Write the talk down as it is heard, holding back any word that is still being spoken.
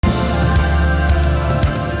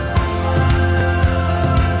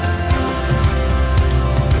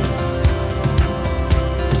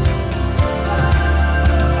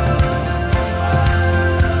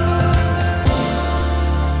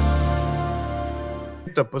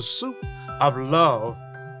The pursuit of love,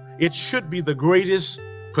 it should be the greatest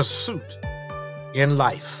pursuit in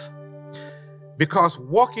life, because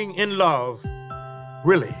walking in love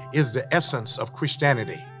really is the essence of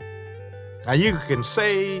Christianity. Now you can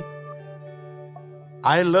say,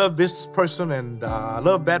 I love this person and I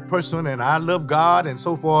love that person and I love God and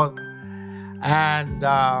so forth, and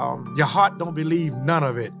your heart don't believe none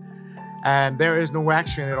of it, and there is no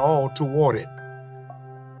action at all toward it.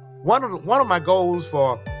 One of my goals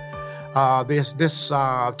for this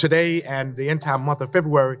today and the entire month of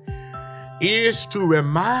February is to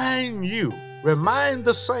remind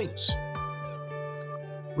the saints,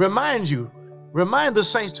 remind the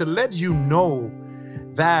saints to let you know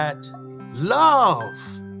that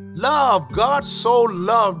God so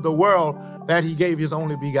loved the world that he gave his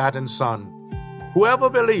only begotten Son.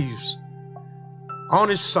 Whoever believes on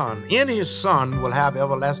his Son, in his Son, will have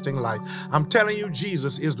everlasting life. I'm telling you,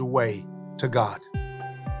 Jesus is the way to God.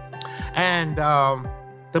 And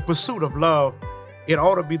the pursuit of love, it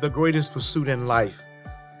ought to be the greatest pursuit in life,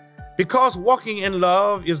 because walking in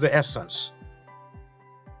love is the essence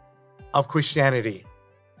of Christianity.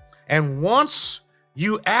 And once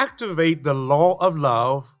you activate the law of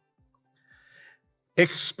love,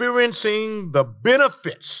 experiencing the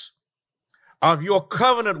benefits of your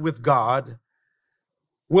covenant with God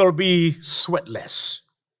will be sweatless.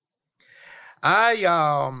 It's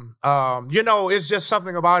just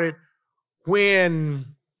something about it. When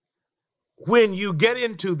you get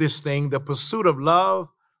into this thing, the pursuit of love,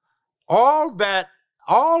 all that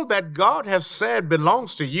God has said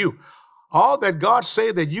belongs to you. All that God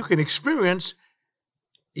said that you can experience,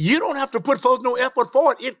 you don't have to put forth no effort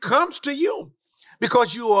for it. It comes to you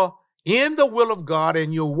because you are in the will of God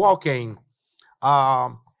and you're walking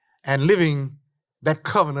and living that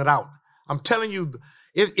covenant out. I'm telling you,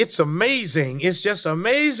 it's amazing. It's just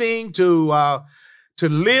amazing to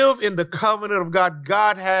live in the covenant of God.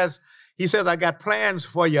 He says, I got plans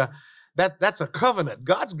for you. That's a covenant.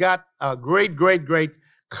 God's got a great, great, great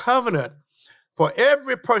covenant for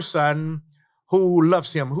every person who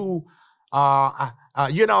loves him, who,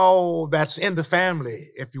 that's in the family,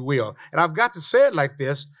 if you will. And I've got to say it like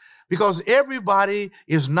this because everybody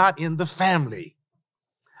is not in the family.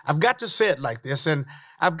 I've got to say it like this, and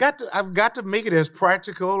I've got to make it as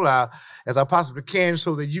practical as I possibly can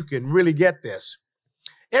so that you can really get this.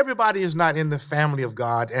 Everybody is not in the family of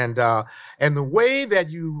God, and the way that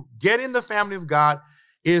you get in the family of God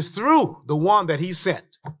is through the one that he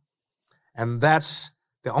sent, and that's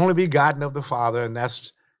the only begotten of the Father, and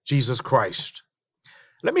that's Jesus Christ.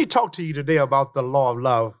 Let me talk to you today about the law of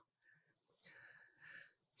love.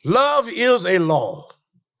 Love is a law.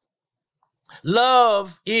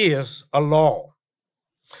 Love is a law.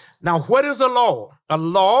 Now, what is a law? A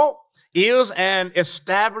law is an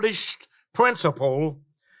established principle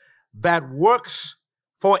that works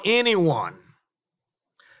for anyone.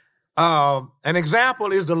 An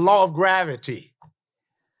example is the law of gravity.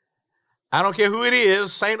 I don't care who it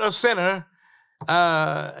is, saint or sinner,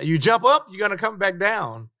 you jump up, you're going to come back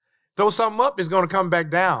down. Throw something up, it's going to come back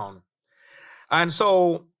down. And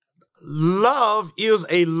so love is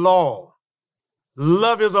a law.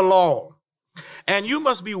 Love is a law. And you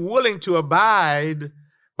must be willing to abide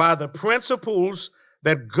by the principles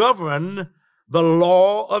that govern the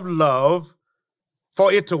law of love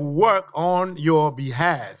for it to work on your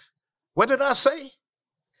behalf. What did I say?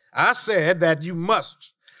 I said that you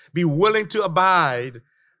must be willing to abide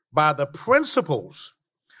by the principles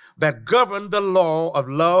that govern the law of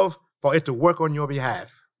love for it to work on your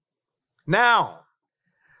behalf. Now,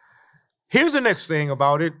 here's the next thing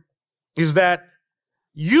about it, is that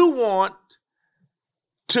you want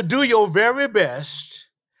to do your very best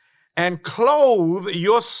and clothe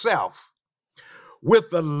yourself with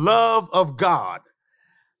the love of God.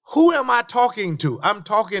 Who am I talking to? I'm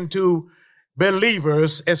talking to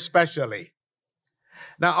believers especially.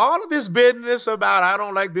 Now, all of this business about I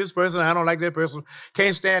don't like this person, I don't like that person,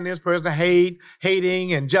 can't stand this person,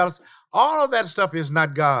 hating and jealous, all of that stuff is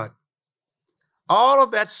not God. All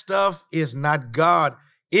of that stuff is not God.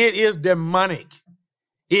 It is demonic.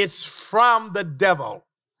 It's from the devil.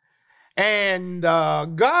 And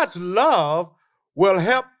God's love will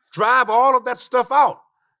help drive all of that stuff out.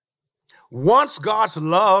 Once God's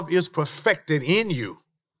love is perfected in you.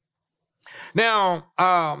 Now,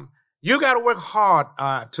 you got to work hard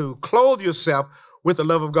to clothe yourself with the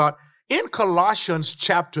love of God. In Colossians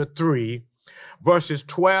chapter 3, verses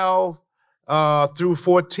 12 through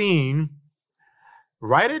 14,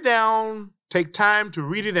 write it down, take time to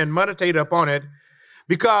read it and meditate upon it,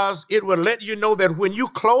 because it will let you know that when you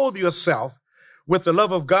clothe yourself with the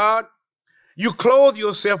love of God, you clothe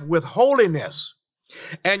yourself with holiness.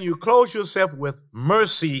 and you clothe yourself with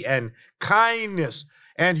mercy and kindness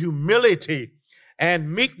and humility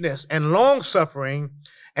and meekness and long-suffering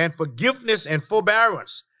and forgiveness and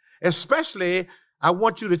forbearance. Especially, I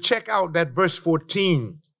want you to check out that verse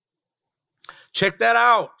 14. Check that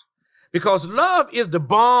out, because love is the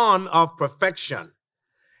bond of perfection.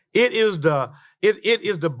 It is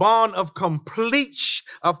the bond of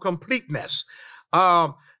completeness.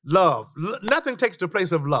 Love. Nothing takes the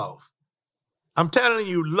place of love. I'm telling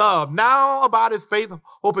you, love. Now about is faith,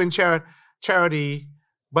 hope, and charity,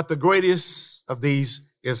 but the greatest of these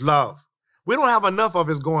is love. We don't have enough of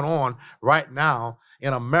it going on right now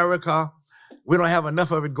in America. We don't have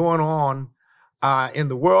enough of it going on in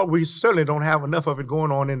the world. We certainly don't have enough of it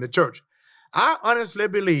going on in the church. I honestly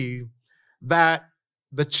believe that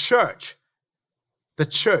the church,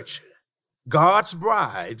 God's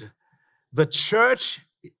bride, the church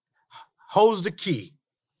holds the key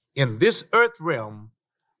in this earth realm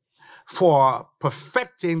for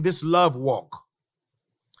perfecting this love walk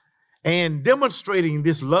and demonstrating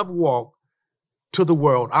this love walk to the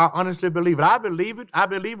world. I honestly believe it. I believe it. I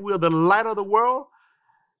believe we're the light of the world.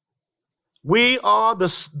 We are the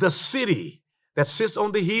city that sits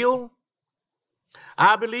on the hill.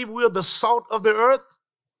 I believe we're the salt of the earth.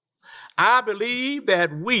 I believe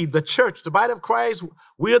that we, the church, the body of Christ,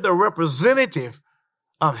 we're the representative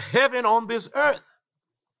of heaven on this earth.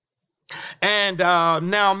 And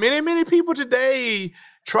now many people today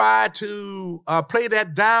try to play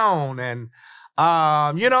that down and,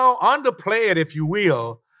 underplay it, if you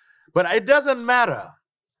will. But it doesn't matter.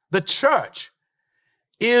 The church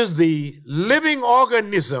is the living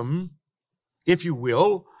organism, if you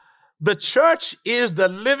will. The church is the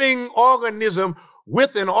living organism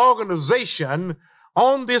with an organization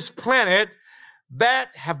on this planet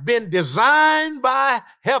that have been designed by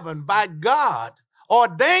heaven, by God,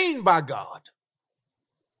 ordained by God,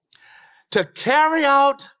 to carry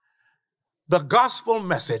out the gospel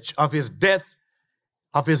message of his death,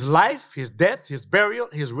 of his life, his death, his burial,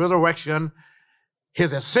 his resurrection,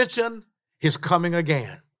 his ascension, his coming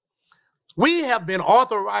again. We have been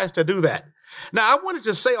authorized to do that. Now, I wanted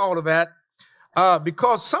to say all of that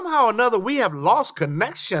because somehow or another we have lost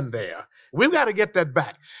connection there. We've got to get that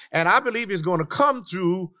back. And I believe it's going to come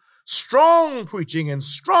through strong preaching and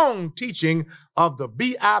strong teaching of the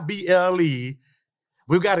Bible.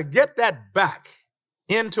 We've got to get that back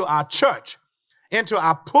into our church, into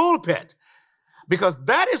our pulpit, because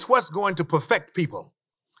that is what's going to perfect people,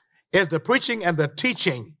 is the preaching and the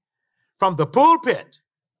teaching from the pulpit.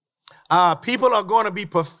 People are going to be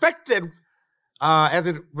perfected as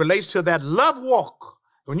it relates to that love walk.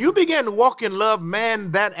 When you begin to walk in love,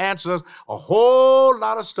 man, that answers a whole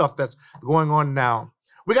lot of stuff that's going on now.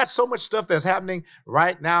 We got so much stuff that's happening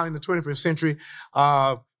right now in the 21st century.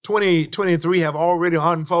 2023 have already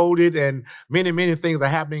unfolded, and many things are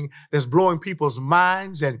happening that's blowing people's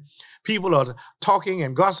minds, and people are talking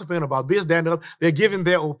and gossiping about this, that, and the other. They're giving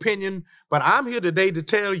their opinion. But I'm here today to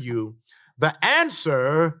tell you the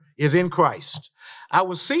answer is in Christ. I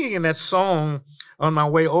was singing that song on my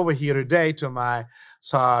way over here today to my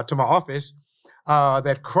office,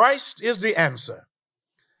 that Christ is the answer.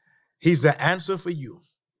 He's the answer for you.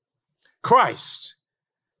 Christ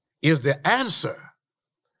is the answer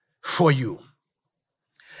for you.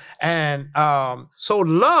 And so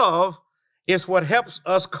love is what helps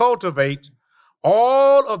us cultivate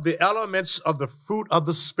all of the elements of the fruit of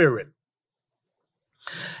the Spirit.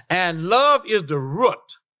 And love is the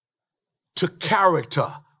root to character.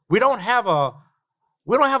 We don't have a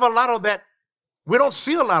lot of that. We don't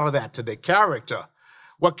see a lot of that today, character.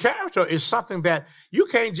 Well, character is something that you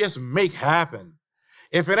can't just make happen.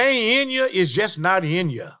 If it ain't in you, it's just not in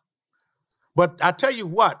you. But I tell you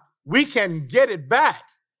what, we can get it back.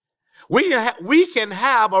 We can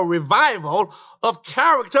have a revival of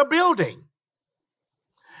character building.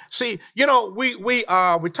 See, we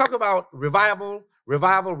talk about revival in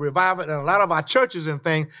a lot of our churches and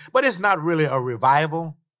things, but it's not really a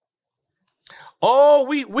revival. Oh,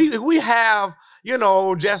 we have,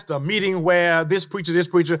 just a meeting where this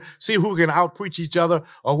preacher, see who can out-preach each other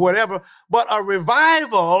or whatever. But a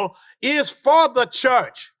revival is for the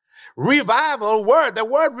church. The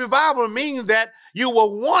word revival means that you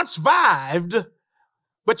were once vived,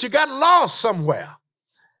 but you got lost somewhere.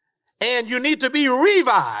 And you need to be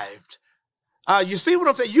revived. You see what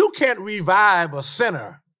I'm saying? You can't revive a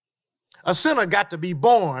sinner. A sinner got to be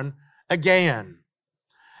born again.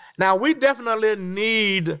 Now, we definitely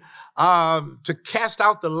need to cast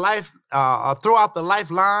out the life, throw out the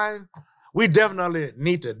lifeline. We definitely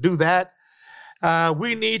need to do that.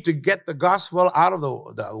 We need to get the gospel out of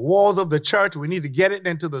the walls of the church. We need to get it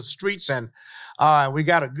into the streets, and we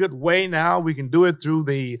got a good way now. We can do it through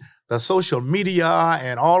the social media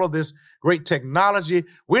and all of this great technology.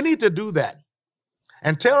 We need to do that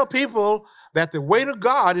and tell people that the way to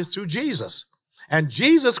God is through Jesus. And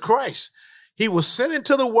Jesus Christ, he was sent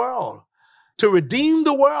into the world to redeem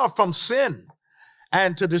the world from sin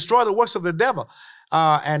and to destroy the works of the devil.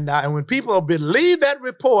 And when people believe that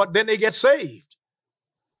report, then they get saved.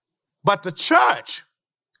 But the church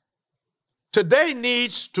today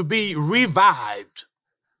needs to be revived.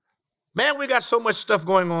 Man, we got so much stuff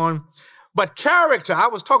going on. But character, I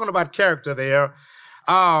was talking about character there.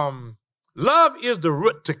 Love is the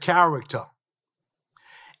root to character.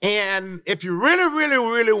 And if you really, really,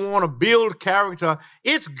 really want to build character,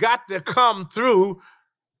 it's got to come through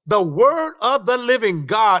the word of the living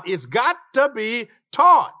God. It's got to be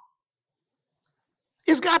taught.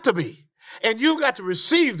 It's got to be. And you got to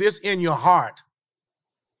receive this in your heart.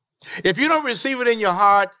 If you don't receive it in your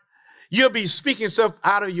heart, you'll be speaking stuff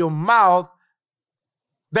out of your mouth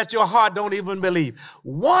that your heart don't even believe.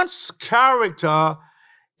 Once character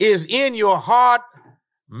is in your heart,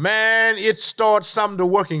 man, it starts something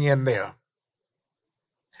working in there.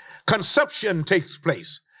 Conception takes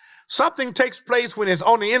place. Something takes place when it's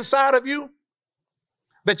on the inside of you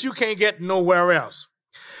that you can't get nowhere else.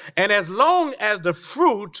 And as long as the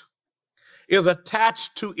fruit is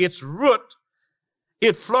attached to its root,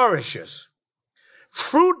 it flourishes.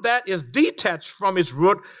 Fruit that is detached from its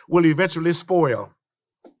root will eventually spoil.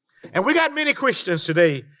 And we got many Christians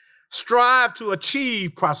today strive to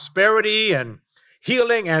achieve prosperity and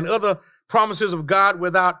healing and other promises of God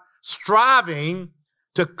without striving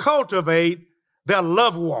to cultivate their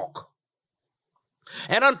love walk.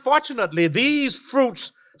 And unfortunately, these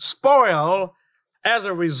fruits spoil as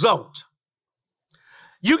a result.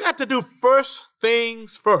 You got to do first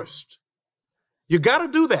things first. You got to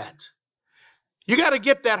do that. You got to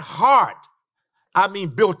get that heart,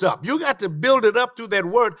 built up. You got to build it up through that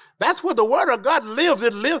word. That's where the word of God lives.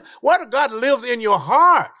 Word of God lives in your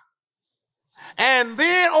heart. And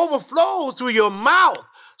then overflows through your mouth.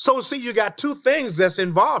 So see, you got two things that's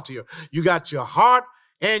involved here. You got your heart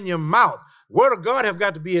and your mouth. Word of God have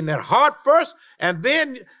got to be in that heart first, and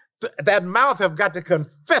then that mouth have got to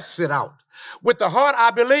confess it out. With the heart,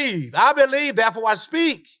 I believe, therefore I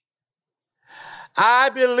speak. I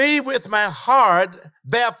believe with my heart,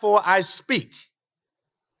 therefore I speak.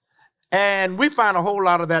 And we find a whole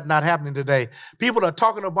lot of that not happening today. People are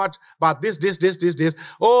talking about this.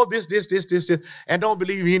 Oh, this, and don't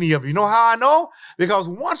believe any of it. You know how I know? Because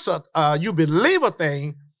once you believe a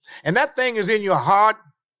thing, and that thing is in your heart,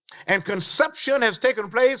 and conception has taken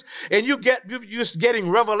place, and you're getting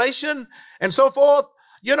revelation and so forth,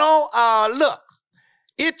 look,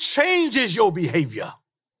 it changes your behavior.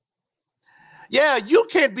 Yeah, you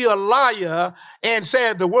can't be a liar and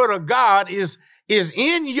say the word of God is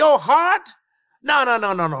in your heart.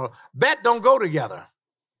 No. That don't go together.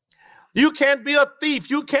 You can't be a thief.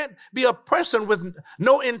 You can't be a person with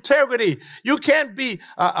no integrity. You can't be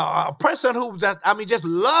a person who just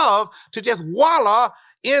love to just wallow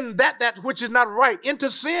in that which is not right, into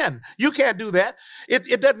sin. You can't do that.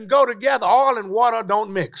 It doesn't go together. Oil and water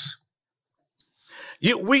don't mix.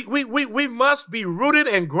 We must be rooted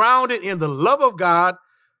and grounded in the love of God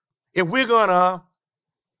if we're going to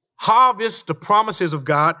harvest the promises of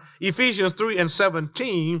God. Ephesians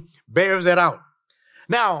 3:17 bears that out.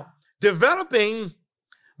 Now, developing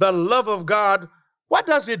the love of God, what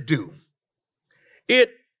does it do?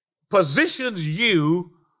 It positions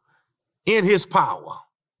you in his power.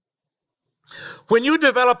 When you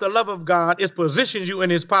develop the love of God, it positions you in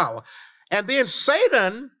his power. And then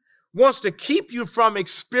Satan wants to keep you from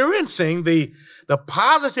experiencing the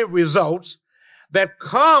positive results that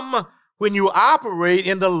come when you operate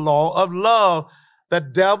in the law of love. The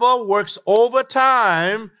devil works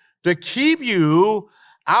overtime to keep you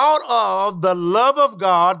out of the love of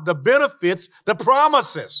God, the benefits, the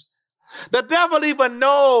promises. The devil even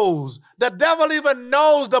knows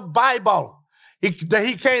the Bible. He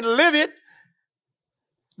can't live it.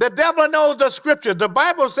 The devil knows the scripture. The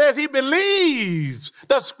Bible says he believes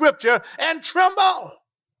the scripture and tremble.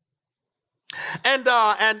 And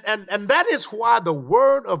that is why the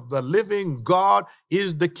word of the living God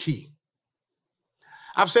is the key.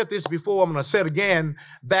 I've said this before, I'm going to say it again,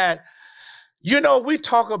 that, we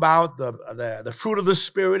talk about the fruit of the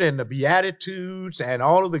Spirit and the Beatitudes and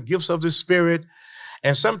all of the gifts of the Spirit.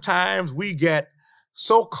 And sometimes we get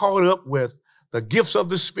so caught up with the gifts of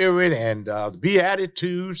the Spirit and the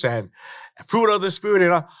Beatitudes and fruit of the Spirit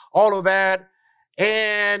and all of that.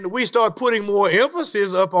 And we start putting more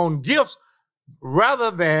emphasis up on gifts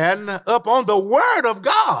rather than upon the word of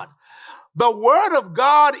God. The word of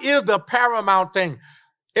God is the paramount thing.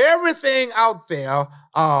 Everything out there,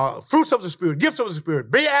 fruits of the Spirit, gifts of the Spirit,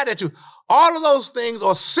 beatitude, all of those things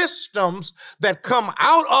are systems that come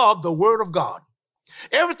out of the word of God.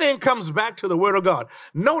 Everything comes back to the word of God.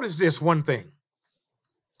 Notice this one thing.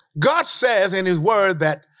 God says in his word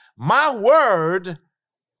that my word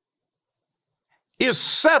is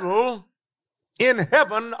settled in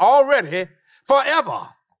heaven already forever.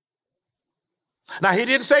 Now, he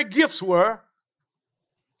didn't say gifts were.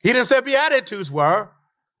 He didn't say beatitudes were.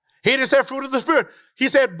 He didn't say fruit of the Spirit. He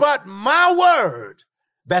said, but my word,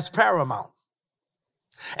 that's paramount.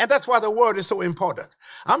 And that's why the word is so important.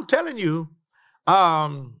 I'm telling you,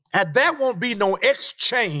 and there won't be no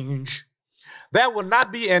exchange. There will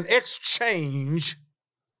not be an exchange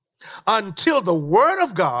until the word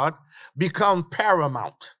of God becomes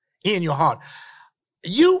paramount in your heart.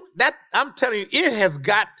 I'm telling you,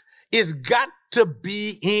 it's got to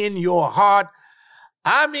be in your heart.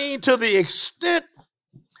 I mean, to the extent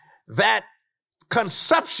that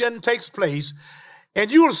conception takes place, and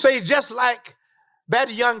you will say, just like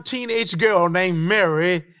that young teenage girl named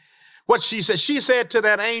Mary, what she said. She said to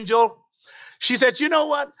that angel, she said, you know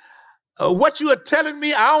what you are telling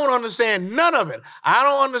me, I don't understand none of it. I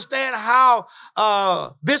don't understand how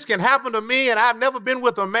this can happen to me, and I've never been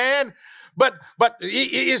with a man. But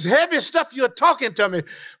it's heavy stuff you're talking to me.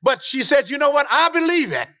 But she said, you know what? I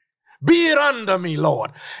believe it. Be it unto me,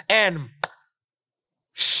 Lord. And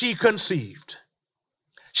she conceived.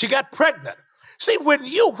 She got pregnant. See, when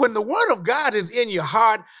the word of God is in your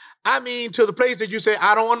heart, I mean, to the place that you say,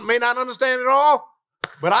 may not understand it all,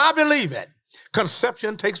 but I believe it.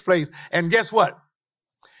 Conception takes place. And guess what?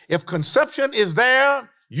 If conception is there,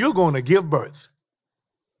 you're going to give birth.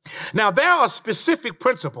 Now, there are specific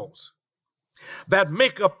principles that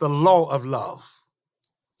make up the law of love.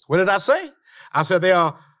 What did I say? I said there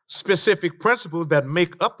are specific principles that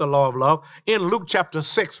make up the law of love in Luke chapter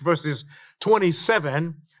 6, verses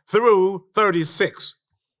 27 through 36.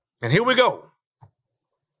 And here we go.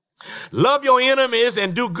 Love your enemies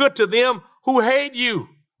and do good to them who hate you.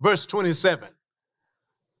 Verse 27.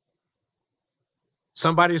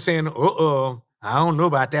 Somebody's saying, I don't know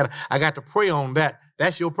about that. I got to pray on that.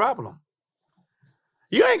 That's your problem.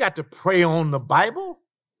 You ain't got to pray on the Bible.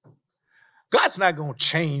 God's not going to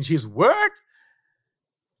change his word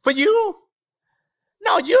for you.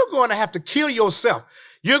 No, you're going to have to kill yourself.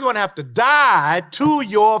 You're going to have to die to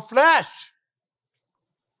your flesh.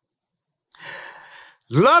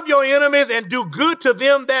 Love your enemies and do good to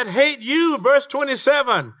them that hate you. Verse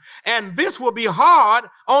 27. And this will be hard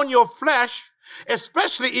on your flesh,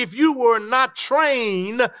 especially if you were not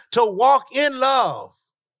trained to walk in love.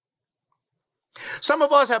 Some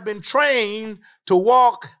of us have been trained to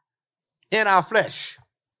walk in our flesh.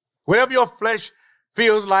 Whatever your flesh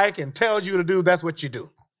feels like and tells you to do, that's what you do.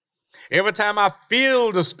 Every time I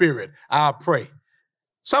feel the Spirit, I'll pray.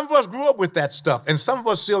 Some of us grew up with that stuff, and some of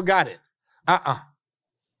us still got it.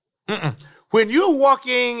 When you're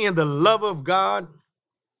walking in the love of God,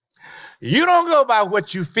 you don't go by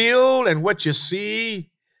what you feel and what you see.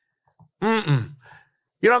 You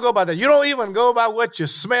don't go by that. You don't even go by what you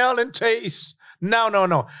smell and taste.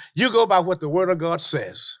 No. You go by what the Word of God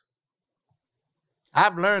says.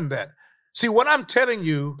 I've learned that. See, what I'm telling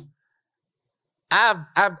you, I've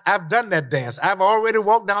done that dance. I've already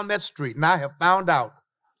walked down that street, and I have found out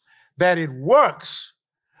that it works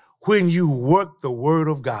when you work the Word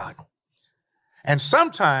of God. And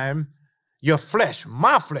sometimes your flesh,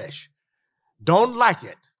 my flesh, don't like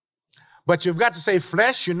it. But you've got to say,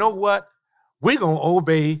 flesh, you know what? We're going to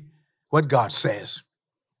obey what God says.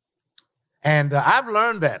 And I've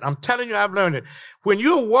learned that. I'm telling you, I've learned it. When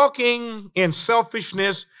you're walking in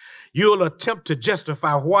selfishness, you'll attempt to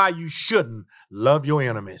justify why you shouldn't love your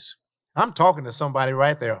enemies. I'm talking to somebody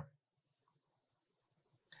right there.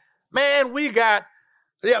 Man, we need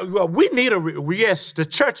the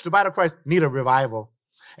church, the body of Christ, need a revival.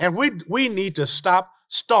 And we need to start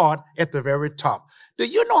at the very top. Do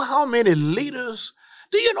you know how many leaders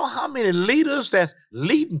that's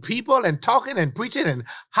leading people and talking and preaching and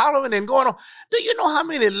hollering and going on? Do you know how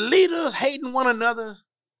many leaders hating one another?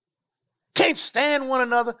 Can't stand one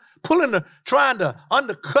another, trying to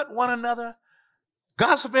undercut one another,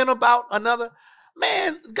 gossiping about another.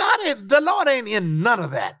 Man, the Lord ain't in none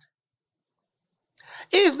of that.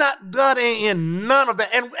 God ain't in none of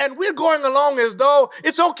that. And we're going along as though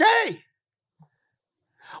it's okay.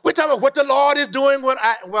 We're talking about what the Lord is doing.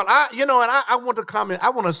 I want to comment. I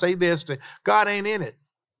want to say this, that God ain't in it.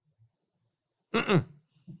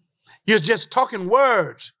 You're just talking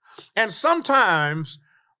words. And sometimes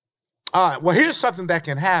All right, well, here's something that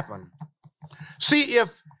can happen. See,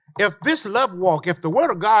 if this love walk, if the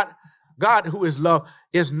word of God, God who is love,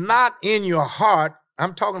 is not in your heart,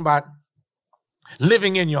 I'm talking about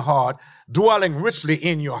living in your heart, dwelling richly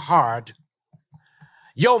in your heart,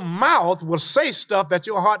 your mouth will say stuff that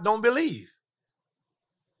your heart don't believe.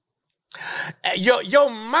 Your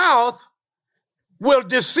mouth will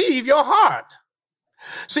deceive your heart.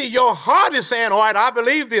 See, your heart is saying, all right, I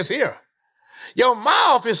believe this here. Your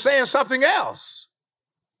mouth is saying something else.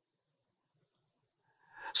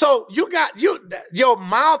 So your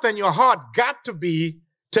mouth and your heart got to be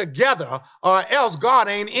together, or else God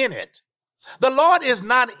ain't in it. The Lord is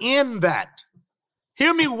not in that.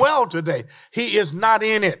 Hear me well today. He is not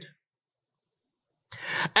in it.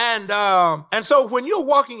 And so when you're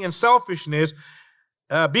walking in selfishness,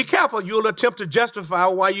 be careful. You'll attempt to justify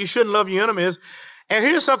why you shouldn't love your enemies. And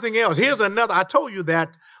here's something else. Here's another. I told you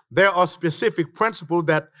that there are specific principles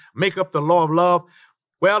that make up the law of love.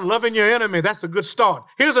 Well, loving your enemy, that's a good start.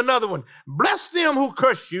 Here's another one. Bless them who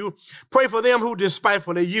curse you. Pray for them who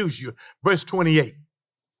despitefully use you. Verse 28.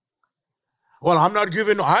 Well, I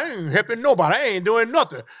ain't helping nobody. I ain't doing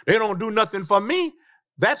nothing. They don't do nothing for me.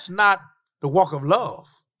 That's not the walk of love.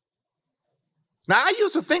 Now, I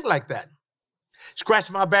used to think like that.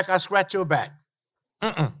 Scratch my back, I scratch your back.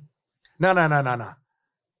 No.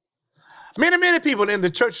 Many people in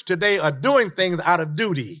the church today are doing things out of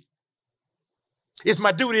duty. It's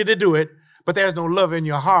my duty to do it, but there's no love in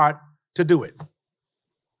your heart to do it.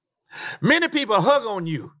 Many people hug on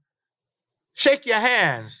you, shake your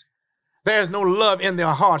hands. There's no love in their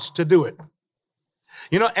hearts to do it.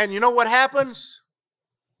 And you know what happens?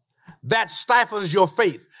 That stifles your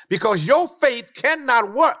faith, because your faith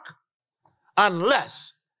cannot work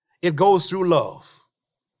unless it goes through love.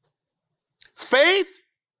 Faith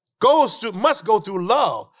must go through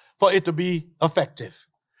love for it to be effective.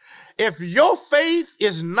 If your faith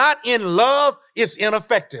is not in love, it's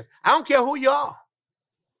ineffective. I don't care who you are.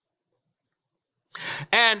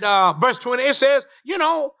 And verse 20, it says,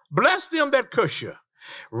 bless them that curse you,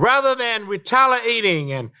 rather than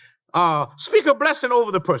retaliating and speak a blessing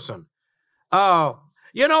over the person.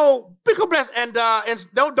 Speak a blessing and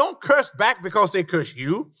don't curse back because they curse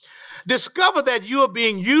you. Discover that you are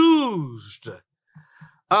being used.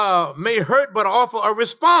 May hurt, but offer a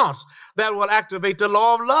response that will activate the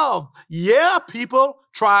law of love. Yeah, people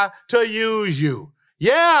try to use you.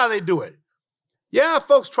 Yeah, they do it. Yeah,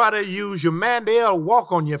 folks try to use you. Man, they'll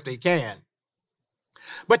walk on you if they can.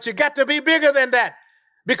 But you got to be bigger than that,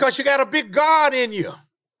 because you got a big God in you.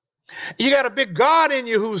 You got a big God in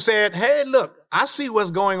you who said, hey, look, I see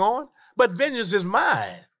what's going on, but vengeance is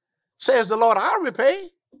mine, says the Lord. I'll repay.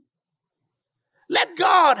 Let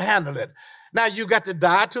God handle it. Now, you got to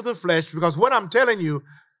die to the flesh, because what I'm telling you,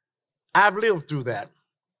 I've lived through that.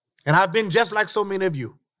 And I've been just like so many of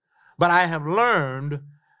you. But I have learned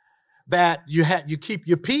that you keep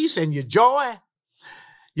your peace and your joy.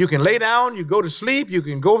 You can lay down, you go to sleep, you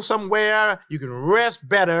can go somewhere, you can rest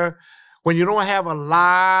better when you don't have a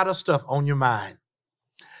lot of stuff on your mind.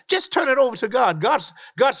 Just turn it over to God. God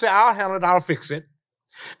said, I'll handle it, I'll fix it.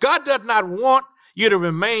 God does not want you to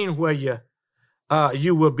remain where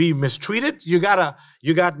you will be mistreated.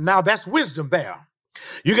 Now that's wisdom there.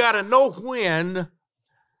 You got to know when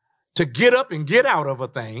to get up and get out of a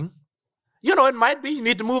thing. It might be you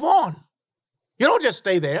need to move on. You don't just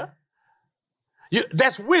stay there.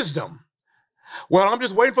 That's wisdom. Well, I'm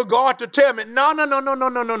just waiting for God to tell me. No.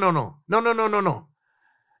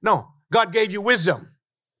 No, God gave you wisdom.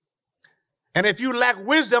 And if you lack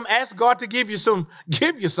wisdom, ask God to give you some,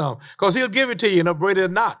 because he'll give it to you in a greater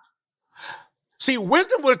not. See,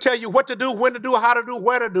 wisdom will tell you what to do, when to do, how to do,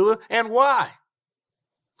 where to do it, and why.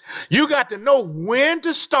 You got to know when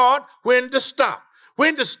to start, when to stop,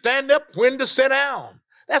 when to stand up, when to sit down.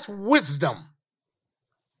 That's wisdom.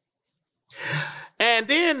 And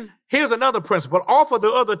then here's another principle. Offer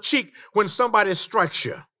the other cheek when somebody strikes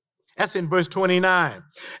you. That's in verse 29.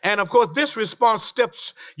 And of course, this response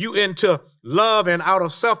steps you into love and out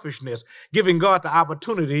of selfishness, giving God the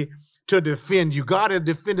opportunity to defend you. God has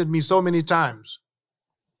defended me so many times.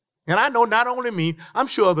 And I know not only me, I'm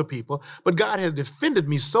sure other people, but God has defended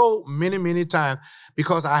me so many, many times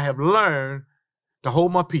because I have learned to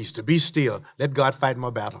hold my peace, to be still, let God fight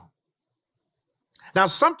my battle. Now,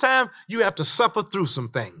 sometimes you have to suffer through some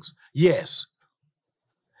things. Yes.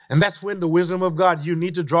 And that's when the wisdom of God, you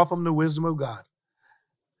need to draw from the wisdom of God.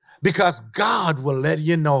 Because God will let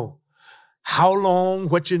you know how long,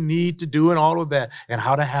 what you need to do and all of that, and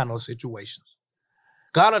how to handle situations.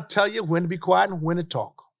 God will tell you when to be quiet and when to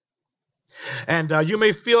talk. And you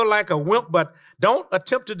may feel like a wimp, but don't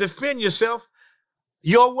attempt to defend yourself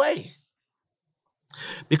your way.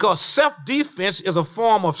 Because self-defense is a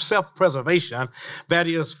form of self-preservation that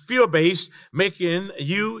is fear-based, making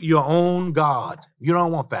you your own God. You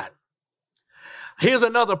don't want that. Here's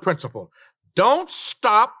another principle. Don't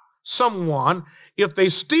stop someone if they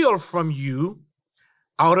steal from you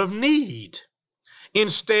out of need.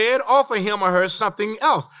 Instead, offer him or her something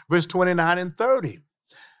else. Verse 29 and 30.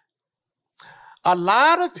 A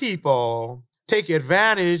lot of people take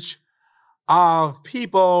advantage of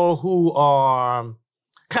people who are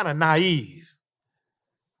kind of naive.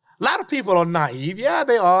 A lot of people are naive. Yeah,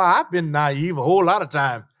 they are. I've been naive a whole lot of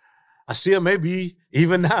time. I still may be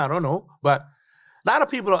even now, I don't know. But a lot of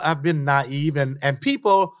people have been naive, and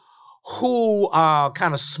people who are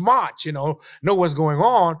kind of smart, know what's going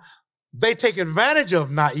on, they take advantage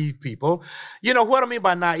of naive people. You know what I mean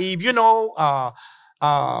by naive? You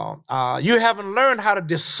haven't learned how to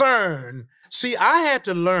discern. See, I had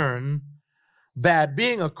to learn that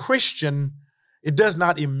being a Christian, it does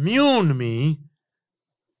not immune me.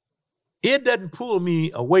 It doesn't pull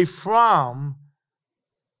me away from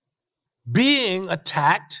being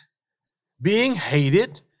attacked, being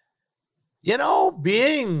hated,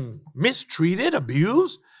 being mistreated,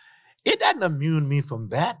 abused. It doesn't immune me from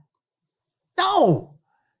that. No.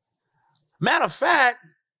 Matter of fact,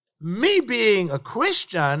 me being a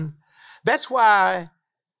Christian, that's why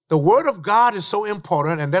the Word of God is so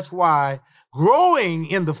important, and that's why growing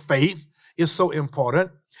in the faith is so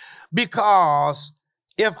important, because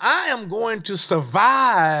if I am going to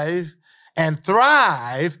survive and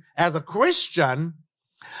thrive as a Christian,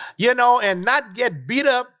 and not get beat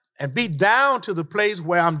up and beat down to the place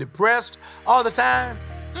where I'm depressed all the time,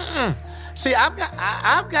 see, I've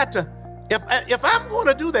got to, if I'm going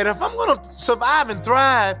to do that, if I'm going to survive and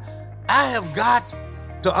thrive, I have got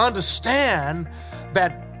to understand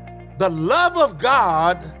that the love of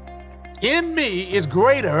God in me is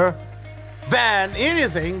greater than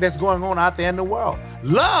anything that's going on out there in the world.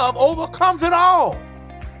 Love overcomes it all.